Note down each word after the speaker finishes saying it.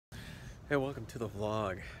Hey, welcome to the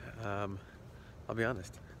vlog. I'll be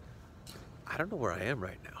honest, I don't know where I am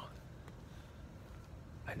right now.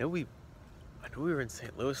 I know we were in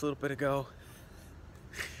St. Louis a little bit ago.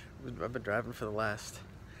 I've been driving for the last,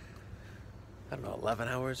 I don't know, 11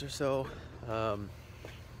 hours or so.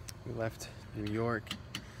 We left New York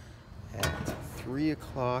at 3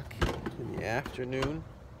 o'clock in the afternoon,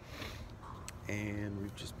 and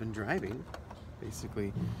we've just been driving.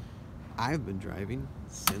 Basically, I've been driving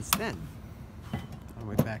since then. On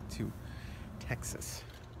my way back to Texas.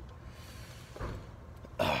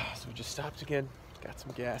 So we just stopped again, got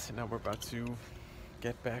some gas, and now we're about to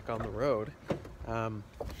get back on the road.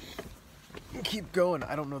 Keep going.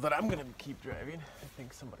 I don't know that I'm gonna keep driving. I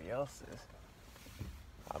think somebody else is.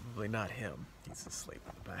 Probably not him. He's asleep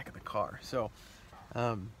in the back of the car. So,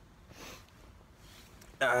 I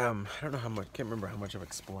don't know how much. Can't remember how much I've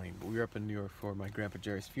explained. But we were up in New York for my grandpa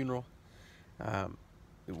Jerry's funeral.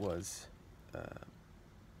 It was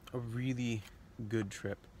a really good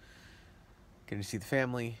trip. Getting to see the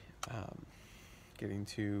family, getting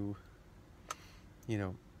to,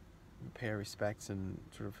 pay our respects and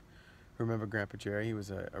sort of remember Grandpa Jerry. He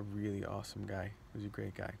was a really awesome guy. He was a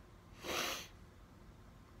great guy.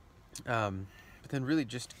 But then really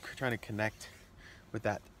just trying to connect with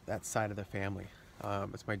that side of the family.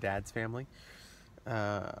 It's my dad's family.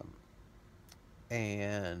 And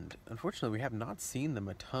unfortunately, we have not seen them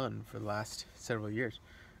a ton for the last several years.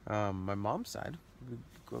 My mom's side, we've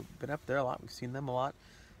been up there a lot. We've seen them a lot,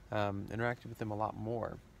 interacted with them a lot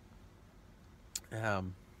more.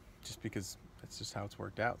 Just because that's just how it's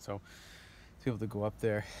worked out. So to be able to go up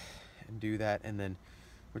there and do that, and then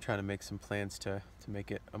we're trying to make some plans to make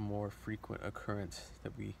it a more frequent occurrence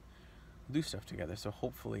that we do stuff together. So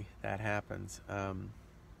hopefully that happens. It was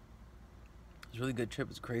a really good trip. It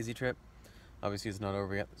was a crazy trip. Obviously it's not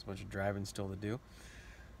over yet. There's a bunch of driving still to do.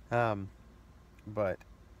 But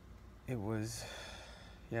it was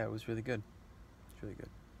really good. It's really good.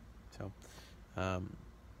 So, I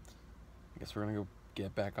guess we're gonna go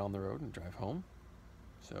get back on the road and drive home.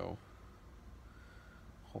 So,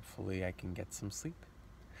 hopefully I can get some sleep.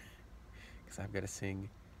 Because I've got to sing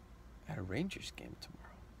at a Rangers game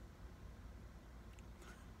tomorrow.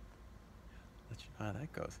 Let you know how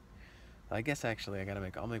that goes. I guess actually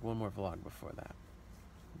I'll make one more vlog before that.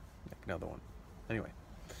 Make another one. Anyway.